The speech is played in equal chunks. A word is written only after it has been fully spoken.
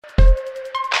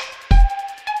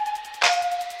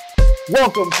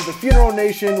Welcome to the Funeral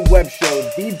Nation Web Show,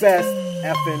 the best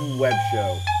effing web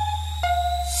show.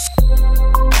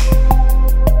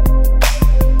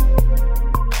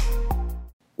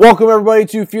 Welcome everybody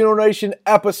to Funeral Nation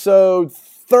episode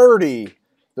 30,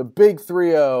 the Big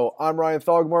 3-0. I'm Ryan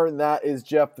Thogmartin, that is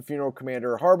Jeff, the Funeral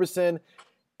Commander Harbison,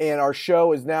 and our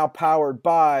show is now powered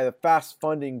by the Fast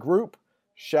Funding Group.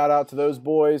 Shout out to those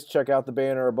boys. Check out the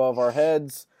banner above our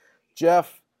heads.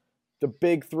 Jeff, the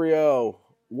Big 3-0.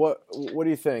 What do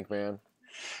you think, man?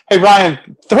 Hey,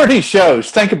 Ryan, 30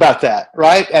 shows. Think about that,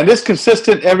 right? And it's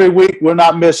consistent every week. We're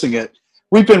not missing it.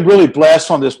 We've been really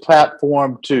blessed on this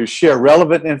platform to share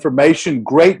relevant information,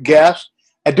 great guests,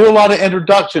 and do a lot of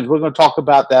introductions. We're going to talk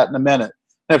about that in a minute.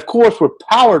 And, of course, we're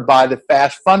powered by the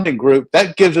Fast Funding Group.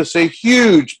 That gives us a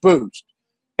huge boost.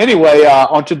 Anyway,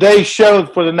 on today's show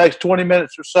for the next 20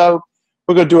 minutes or so,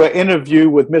 we're going to do an interview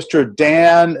with Mr.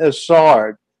 Dan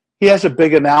Essard. He has a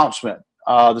big announcement.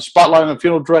 The spotlight on the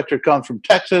funeral director comes from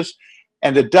Texas,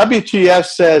 and the WTF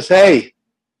says, hey,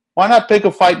 why not pick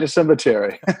a fight in the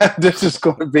cemetery? This is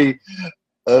going to be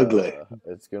ugly.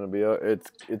 It's going to be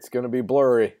it's going to be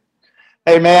blurry.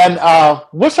 Hey, man,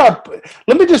 let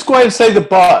me just go ahead and say the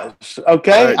buzz,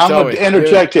 okay? Right, I'm going to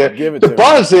interject here. The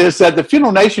buzz is that the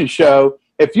Funeral Nation show,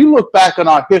 if you look back on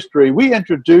our history, we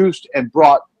introduced and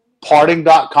brought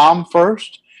parting.com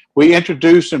first. We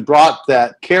introduced and brought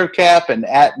that CareCap and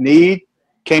At Need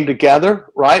came together,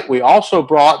 right? We also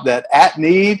brought that At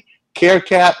Need,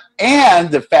 CareCap, and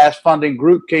the Fast Funding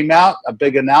Group came out, a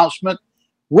big announcement.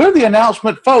 We're the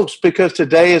announcement folks because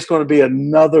today is going to be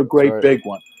another great big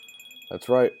one. That's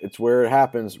right. It's where it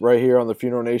happens, right here on the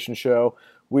Funeral Nation show.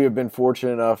 We have been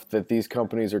fortunate enough that these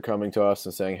companies are coming to us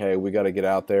and saying, hey, we got to get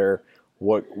out there.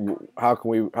 How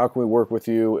can we work with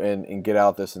you and get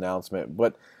out this announcement?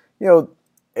 But, you know,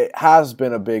 it has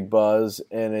been a big buzz,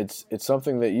 and it's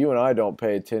something that you and I don't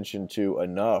pay attention to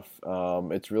enough.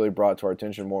 It's really brought to our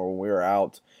attention more when we are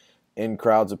out in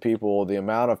crowds of people, the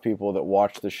amount of people that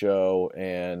watch the show.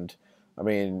 And, I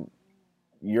mean,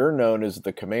 you're known as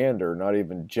the commander, not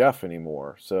even Jeff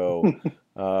anymore. So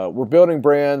we're building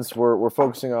brands. We're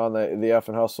focusing on the F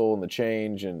and hustle and the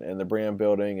change and the brand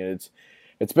building. And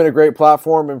it's been a great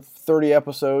platform. In 30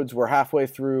 episodes, we're halfway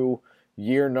through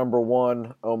year number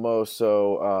 1 almost.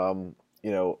 So,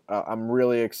 I'm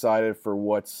really excited for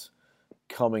what's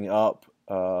coming up.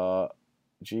 In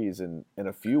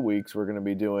a few weeks, we're going to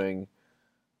be doing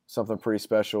something pretty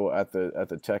special at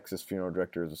the Texas Funeral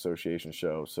Directors Association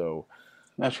show. So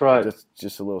that's right.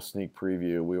 Just a little sneak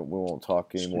preview. We won't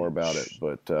talk any more about it,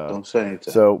 but don't say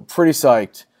anything. So pretty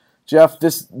psyched. Jeff,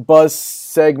 this buzz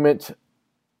segment.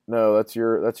 No, that's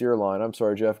your line. I'm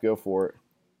sorry, Jeff. Go for it.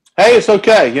 Hey, it's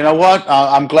okay. You know what?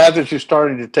 I'm glad that you're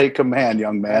starting to take command,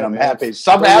 young man. I'm happy.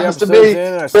 Something happens to me.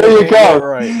 There you go.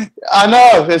 Right. I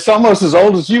know. It's almost as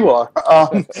old as you are.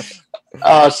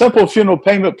 Simple Funeral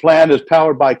Payment Plan is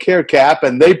powered by CareCap,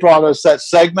 and they brought us that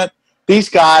segment. These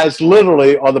guys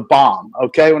literally are the bomb,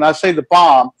 okay? When I say the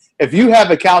bomb, if you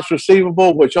have accounts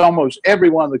receivable, which almost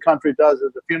everyone in the country does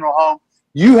at the funeral home,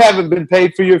 you haven't been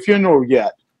paid for your funeral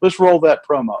yet. Let's roll that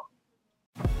promo.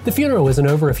 The funeral isn't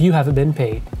over if you haven't been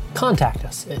paid. Contact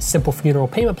us at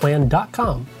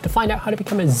simplefuneralpaymentplan.com to find out how to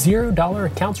become a $0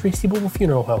 accounts receivable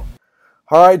funeral home.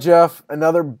 All right, Jeff,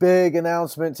 another big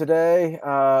announcement today.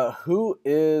 Who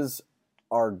is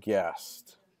our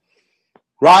guest?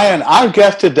 Ryan, our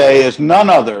guest today is none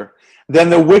other than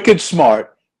the wicked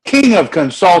smart king of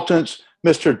consultants,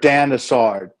 Mr. Dan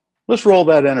Essard. Let's roll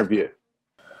that interview.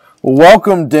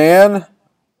 Welcome, Dan.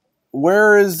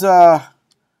 Where's the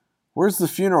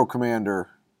funeral commander?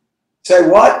 Say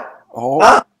what? Hold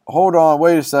on.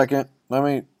 Wait a second.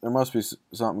 There must be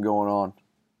something going on.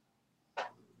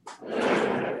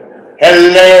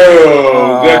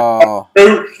 Hello.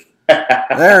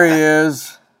 There he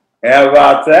is. How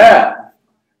about that?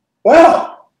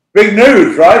 Well, big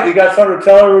news, right? You got something to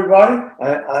tell everybody?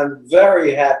 I'm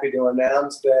very happy to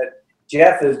announce that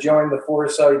Jeff has joined the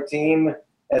Foresight team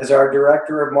as our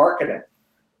director of marketing.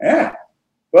 Yeah.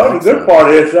 Well, the good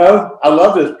part is, though, I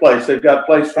love this place. They've got a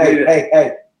place for me to...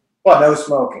 Hey. What? No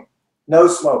smoking. No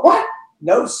smoking. What?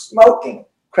 No smoking.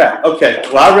 Crap. Okay.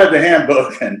 Well, I read the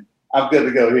handbook, and I'm good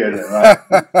to go here then, right?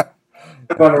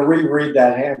 I'm going to reread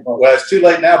that handbook. Well, it's too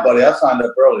late now, buddy. I signed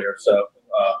up earlier. So,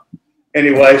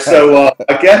 anyway,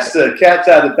 I guess the cat's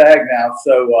out of the bag now.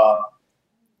 So,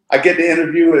 I get to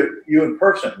interview you in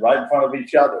person, right in front of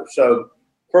each other. So,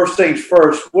 first things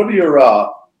first, what are your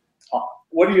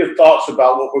thoughts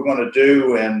about what we're going to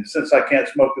do? And since I can't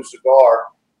smoke a cigar,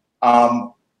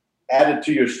 added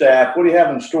to your staff, what do you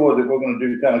have in store that we're going to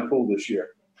do kind of cool this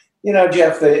year? You know,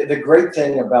 Jeff, the great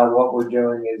thing about what we're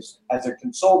doing is, as a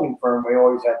consulting firm, we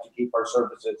always have to keep our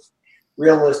services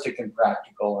realistic and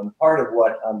practical. And part of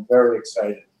what I'm very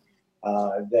excited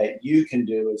that you can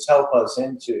do is help us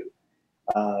into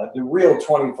the real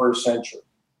 21st century.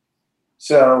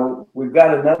 So we've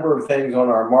got a number of things on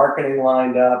our marketing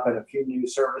lined up and a few new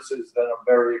services that I'm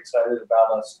very excited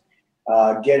about us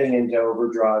getting into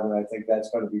overdrive. And I think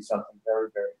that's going to be something very,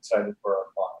 very exciting for our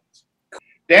clients.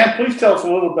 Dan, please tell us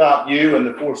a little about you and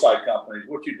the Foresight Company,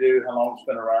 what you do, how long it's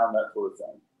been around, that sort of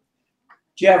thing.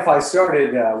 Jeff, I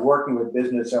started working with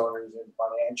business owners in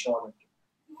financial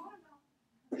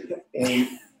and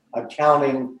in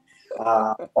accounting,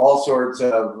 all sorts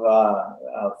of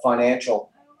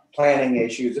financial planning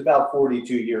issues about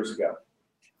 42 years ago.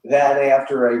 That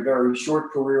after a very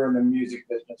short career in the music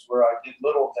business where I did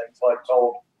little things like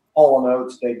told Hall &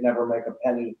 Oates they'd never make a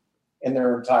penny in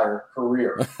their entire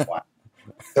career. Wow.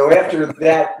 So after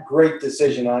that great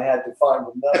decision, I had to find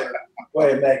another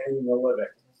way of making a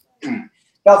living.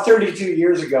 About 32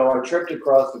 years ago, I tripped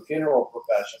across the funeral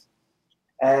profession,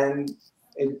 and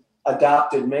it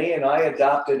adopted me, and I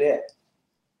adopted it.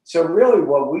 So really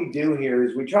what we do here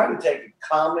is we try to take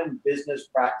common business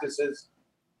practices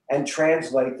and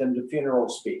translate them to funeral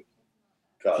speak.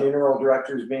 Funeral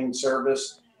directors being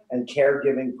service and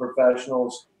caregiving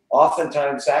professionals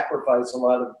oftentimes sacrifice a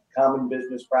lot of common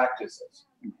business practices.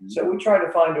 Mm-hmm. So we try to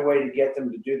find a way to get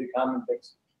them to do the common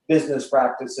business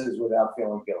practices without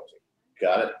feeling guilty.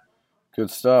 Got it. Good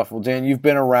stuff. Well, Dan, you've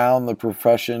been around the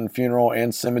profession, funeral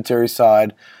and cemetery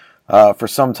side for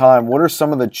some time. What are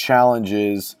some of the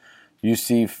challenges you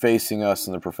see facing us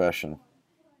in the profession?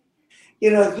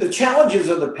 You know, the challenges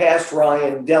of the past,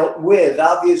 Ryan, dealt with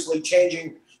obviously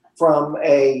changing from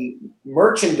a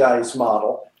merchandise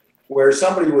model where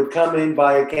somebody would come in,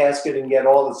 buy a casket, and get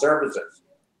all the services,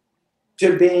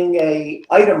 to being a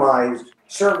itemized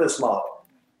service model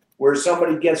where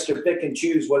somebody gets to pick and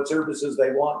choose what services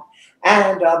they want.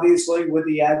 And obviously with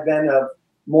the advent of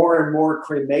more and more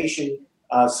cremation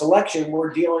selection, we're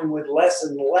dealing with less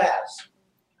and less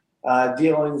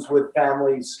dealings with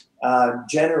families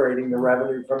generating the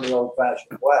revenue from the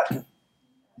old-fashioned way.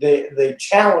 The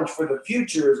challenge for the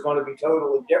future is going to be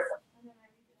totally different.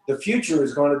 The future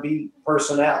is going to be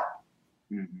personnel.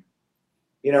 Mm-hmm.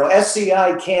 You know,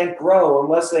 SCI can't grow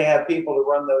unless they have people to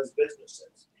run those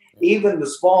businesses. Even the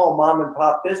small mom and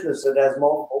pop business that has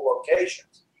multiple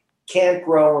locations can't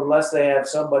grow unless they have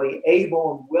somebody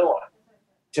able and willing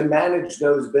to manage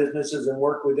those businesses and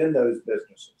work within those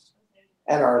businesses.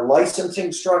 And our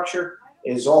licensing structure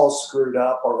is all screwed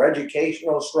up. Our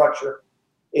educational structure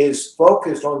is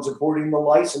focused on supporting the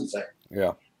licensing.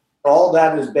 Yeah. All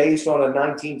that is based on a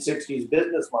 1960s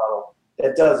business model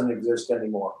that doesn't exist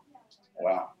anymore.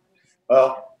 Wow.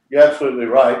 Well, you're absolutely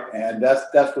right. And that's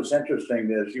what's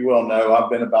interesting. As you well know, I've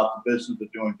been about the business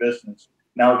of doing business.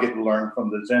 Now I get to learn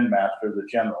from the Zen master, the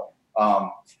general.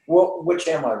 Well, which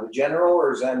am I, the general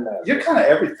or Zen master? You're kind of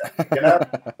everything, you know.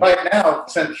 Right now,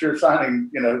 since you're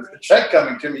signing, you know, the check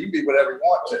coming to me, you can be whatever you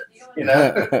want to, you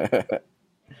know.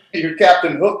 You're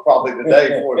Captain Hook probably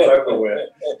today before it's over with.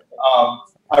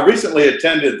 I recently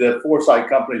attended the Foresight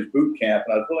Company's boot camp,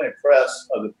 and I was really impressed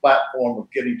of the platform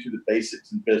of getting to the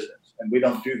basics in business. And we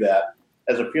don't do that.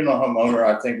 As a funeral home owner,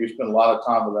 I think we spend a lot of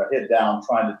time with our head down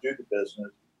trying to do the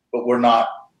business, but we're not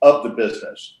of the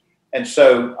business. And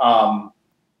so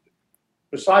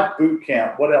besides boot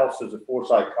camp, what else does the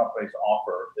Foresight Companies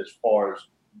offer as far as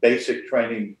basic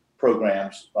training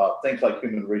programs, things like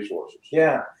human resources?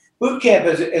 Yeah, boot camp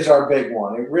is our big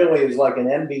one. It really is like an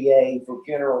MBA for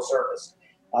funeral service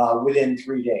within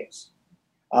 3 days.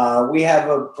 We have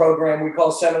a program we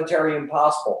call Cemetery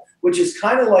Impossible, which is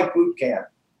kind of like boot camp,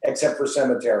 except for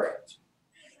cemeterians.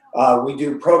 We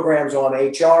do programs on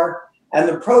HR. And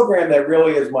the program that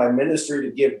really is my ministry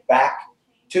to give back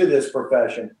to this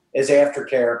profession is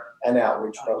aftercare and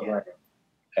outreach program.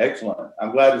 Excellent.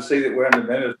 I'm glad to see that we're in the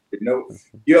ministry.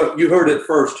 You heard it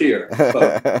first here.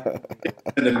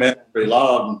 In the ministry, a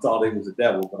lot of them thought he was the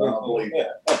devil, but I don't believe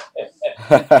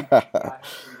that.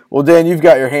 Well, Dan, you've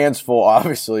got your hands full,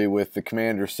 obviously, with the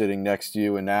commander sitting next to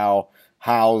you and now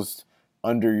housed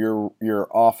under your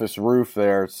office roof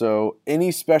there. So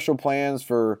any special plans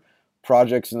for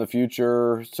projects in the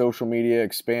future, social media,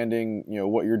 expanding, you know,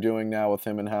 what you're doing now with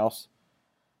him in-house?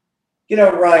 You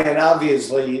know, Ryan,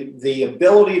 obviously the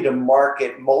ability to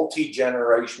market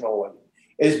multi-generationally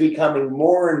is becoming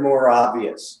more and more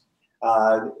obvious.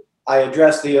 I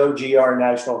addressed the OGR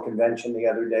National Convention the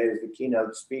other day as the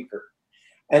keynote speaker.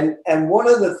 And one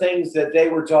of the things that they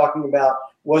were talking about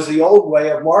was the old way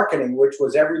of marketing, which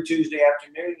was every Tuesday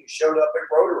afternoon you showed up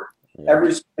at Rotary Yeah.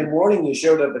 Every Sunday morning you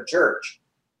showed up at church.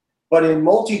 But in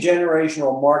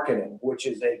multi-generational marketing, which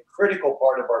is a critical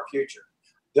part of our future,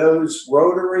 those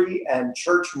Rotary and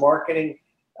church marketing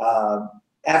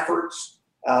efforts,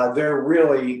 they're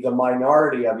really the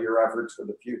minority of your efforts for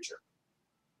the future.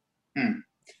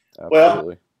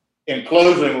 Well, in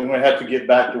closing, we're going to have to get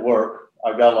back to work.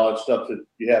 I've got a lot of stuff that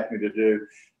you have me to do.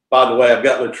 By the way, I've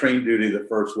got latrine duty the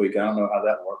first week. I don't know how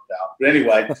that worked out. But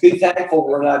anyway. Be thankful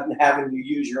we're not having you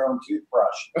use your own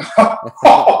toothbrush.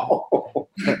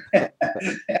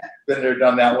 Been there,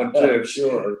 done that one too.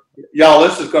 Sure. Y'all,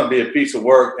 this is going to be a piece of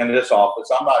work in this office.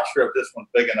 I'm not sure if this one's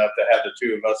big enough to have the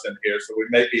two of us in here, so we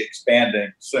may be expanding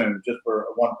soon just for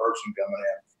one person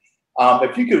coming in.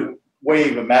 If you could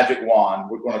wave a magic wand,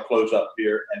 we're going to close up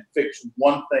here and fix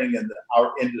one thing in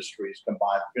our industries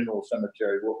combined, funeral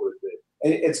cemetery, what would it be?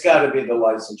 It's got to be the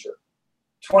licensure.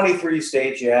 23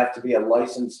 states, you have to be a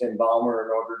licensed embalmer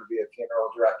in order to be a funeral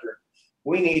director.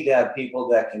 We need to have people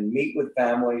that can meet with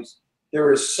families.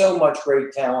 There is so much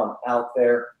great talent out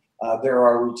there. There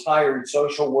are retired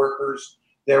social workers.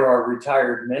 There are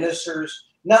retired ministers,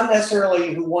 not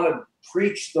necessarily who want to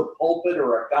preach the pulpit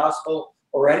or a gospel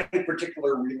or any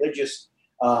particular religious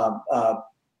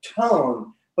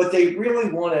tone, but they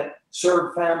really want to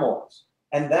serve families.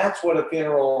 And that's what a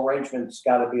funeral arrangement's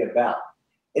got to be about.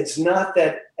 It's not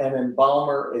that an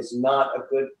embalmer is not a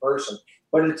good person,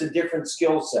 but it's a different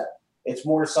skill set. It's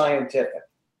more scientific.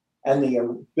 And the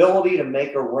ability to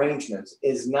make arrangements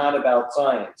is not about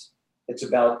science. It's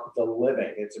about the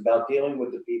living. It's about dealing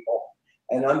with the people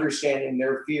and understanding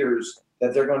their fears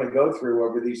that they're going to go through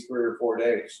over these 3 or 4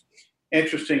 days.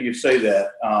 Interesting you say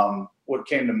that. What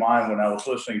came to mind when I was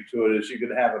listening to it is you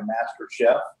could have a master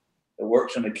chef that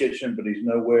works in the kitchen, but he's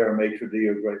nowhere a maitre d'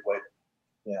 or great waiter.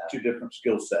 Yeah. 2 different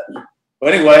skill sets.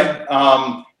 But anyway,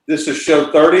 this is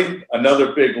show 30,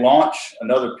 another big launch,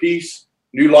 another piece,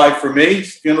 new life for me.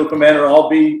 Funeral Commander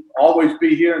always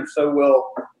be here, and so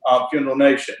will Funeral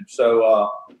Nation. So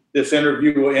this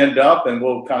interview will end up, and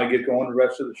we'll kind of get going the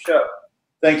rest of the show.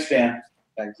 Thanks, Dan.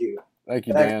 Thank you. Thank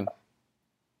you, Dan.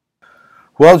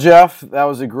 Well, Jeff, that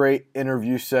was a great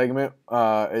interview segment.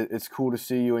 It's cool to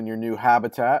see you in your new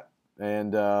habitat.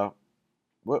 And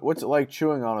what's it like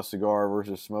chewing on a cigar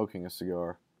versus smoking a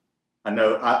cigar? I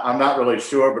know I'm not really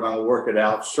sure, but I'm going to work it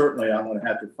out. Certainly, I'm going to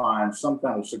have to find some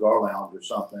kind of cigar lounge or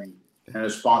something and a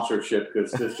sponsorship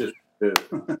because this just good.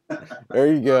 There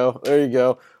you go. There you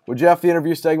go. Well, Jeff, the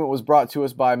interview segment was brought to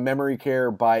us by Memory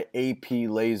Care by AP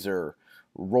Laser.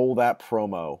 Roll that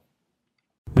promo.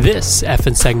 This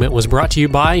effing segment was brought to you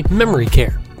by Memory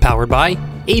Care, powered by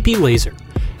AP Laser.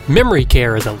 Memory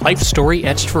Care is a life story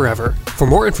etched forever. For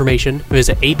more information,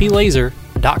 visit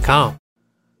aplaser.com.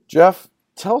 Jeff,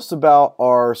 tell us about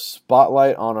our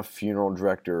Spotlight on a Funeral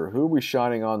Director. Who are we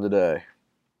shining on today?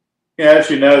 Yeah, as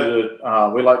you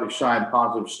know, we like to shine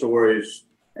positive stories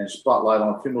and spotlight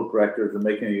on funeral directors and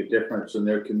making a difference in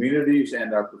their communities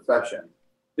and our profession.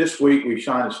 This week, we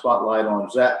shine a spotlight on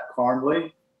Zach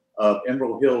Carnley of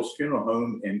Emerald Hills Funeral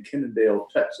Home in Kennedale,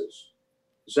 Texas.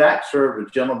 Zach served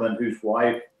a gentleman whose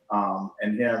wife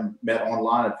and him met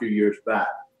online a few years back.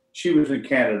 She was in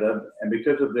Canada, and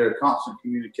because of their constant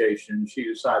communication, she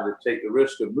decided to take the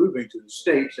risk of moving to the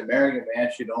States and marrying a man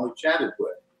she'd only chatted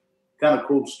with. Kind of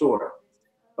cool story.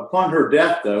 Upon her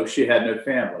death, though, she had no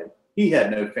family. He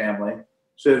had no family,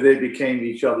 so they became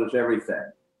each other's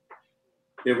everything.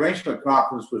 The arrangement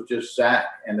conference was just Zach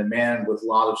and the man with a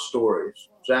lot of stories.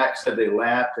 Zach said they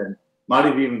laughed and might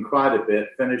have even cried a bit,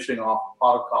 finishing off a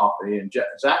pot of coffee. And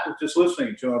Zach was just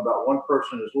listening to him about one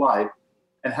person in his life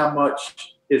and how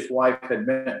much his wife had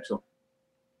meant to him.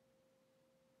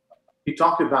 He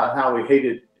talked about how he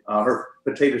hated her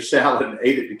potato salad and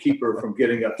ate it to keep her from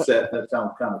getting upset. That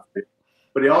sounds kind of big.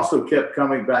 But he also kept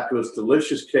coming back to his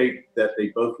delicious cake that they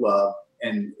both loved,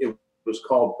 and it was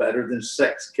called Better Than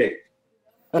Sex Cake.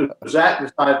 So Zach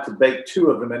decided to bake 2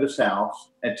 of them at his house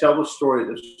and tell the story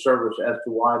of the service as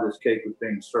to why this cake was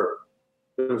being served.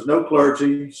 There was no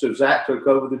clergy, so Zach took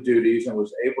over the duties and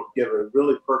was able to give a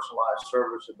really personalized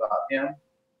service about him,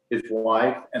 his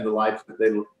wife, and the life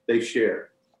that they shared.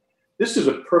 This is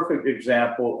a perfect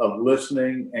example of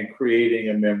listening and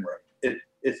creating a memory.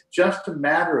 It's just a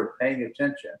matter of paying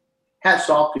attention. Hats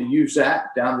off to you,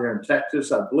 Zach, down there in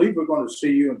Texas. I believe we're going to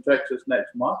see you in Texas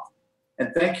next month.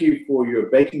 And thank you for your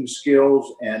baking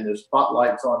skills and the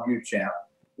spotlights on you, champ.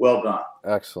 Well done.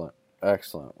 Excellent.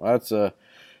 Excellent. That's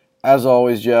as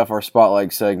always, Jeff, our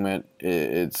Spotlight segment,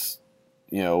 it's,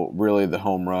 really the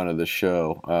home run of the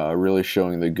show, really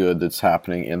showing the good that's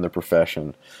happening in the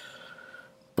profession.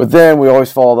 But then we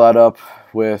always follow that up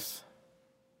with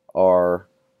our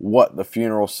What the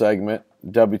Funeral segment.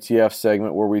 WTF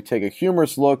segment where we take a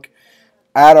humorous look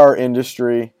at our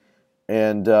industry.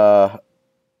 And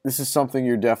this is something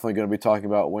you're definitely going to be talking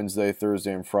about Wednesday,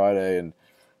 Thursday, and Friday. And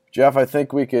Jeff, I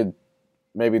think we could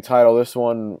maybe title this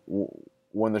one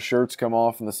 "When the Shirts Come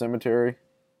Off in the Cemetery."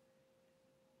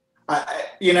 I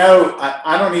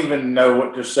don't even know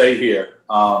what to say here.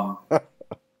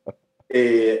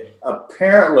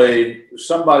 Apparently,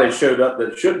 somebody showed up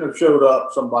that shouldn't have showed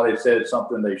up. Somebody said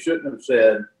something they shouldn't have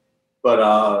said.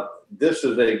 But this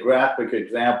is a graphic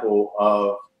example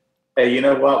of, hey, you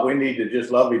know what? We need to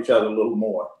just love each other a little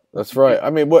more. That's right. I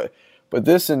mean, but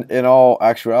this, in all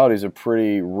actuality, is a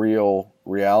pretty real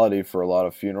reality for a lot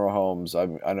of funeral homes. I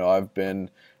know I've been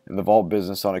in the vault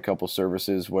business on a couple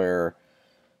services where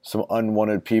some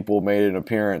unwanted people made an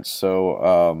appearance.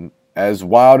 So as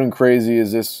wild and crazy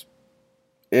as this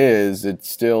is, it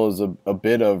still is a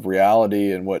bit of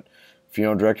reality and what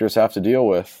funeral directors have to deal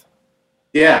with.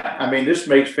 Yeah, I mean, this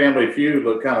makes Family Feud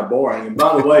look kind of boring. And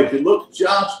by the way, if you look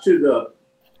just to the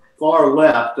far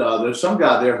left, there's some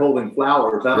guy there holding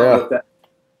flowers. I don't know if that's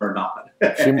or not.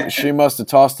 she must have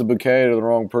tossed the bouquet to the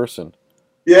wrong person.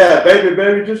 Yeah,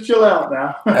 baby, just chill out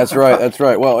now. That's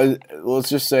right. Well, let's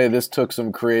just say this took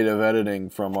some creative editing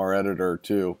from our editor,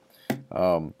 too.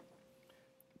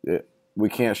 We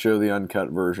can't show the uncut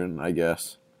version, I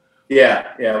guess.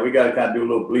 Yeah, we got to kind of do a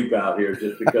little bleep out here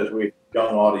just because we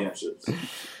young audiences.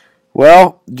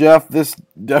 Well, Jeff, this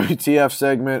WTF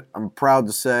segment, I'm proud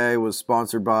to say, was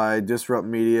sponsored by Disrupt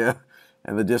Media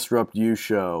and the Disrupt You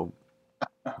Show.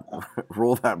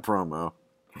 Roll that promo.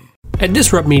 At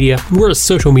Disrupt Media, we're a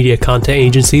social media content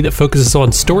agency that focuses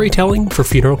on storytelling for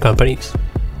funeral companies.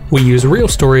 We use real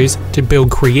stories to build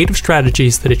creative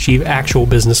strategies that achieve actual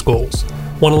business goals.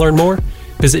 Want to learn more?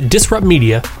 Visit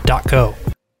disruptmedia.co.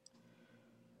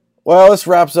 Well, this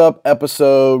wraps up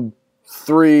episode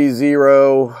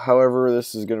 30, however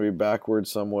this is going to be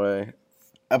backwards some way.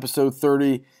 Episode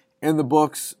 30 in the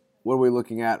books. What are we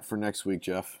looking at for next week,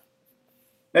 Jeff?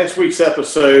 Next week's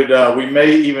episode, we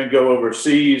may even go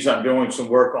overseas. I'm doing some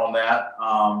work on that.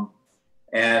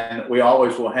 And we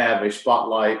always will have a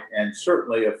spotlight and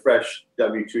certainly a fresh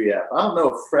WTF. I don't know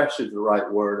if fresh is the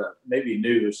right word. Maybe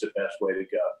new is the best way to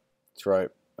go.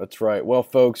 That's right. Well,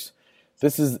 folks,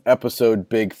 this is episode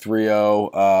Big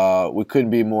 30. We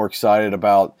couldn't be more excited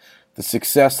about the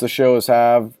success the show is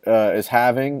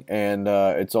having, and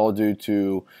it's all due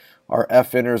to our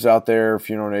F-inners out there,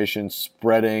 Funeral Nation,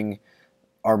 spreading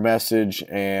our message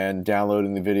and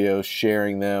downloading the videos,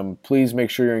 sharing them. Please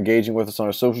make sure you're engaging with us on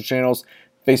our social channels,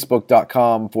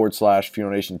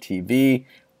 facebook.com/Funeral Nation TV,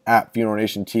 at Funeral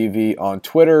Nation TV on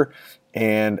Twitter,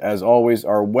 and as always,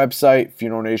 our website,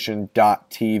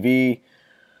 funeralnation.tv.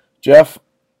 Jeff,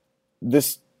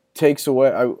 this takes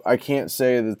away, I can't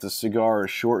say that the cigar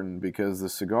is shortened because the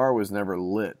cigar was never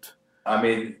lit. I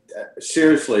mean,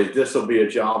 seriously, this will be a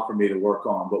job for me to work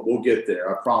on, but we'll get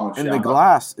there. I promise you. And the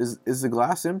glass, is the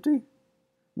glass empty?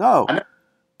 No,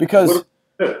 because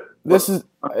this is...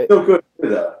 I'm still good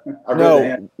though.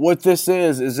 No, what this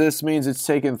is this means it's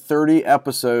taken 30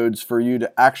 episodes for you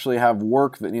to actually have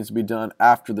work that needs to be done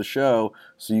after the show,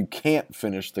 so you can't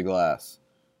finish the glass.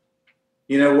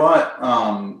 You know what?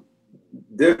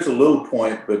 There's a little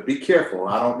point, but be careful.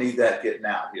 I don't need that getting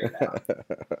out here now.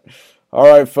 All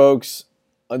right, folks.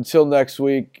 Until next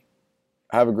week,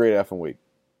 have a great effing week.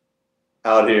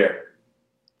 Out here.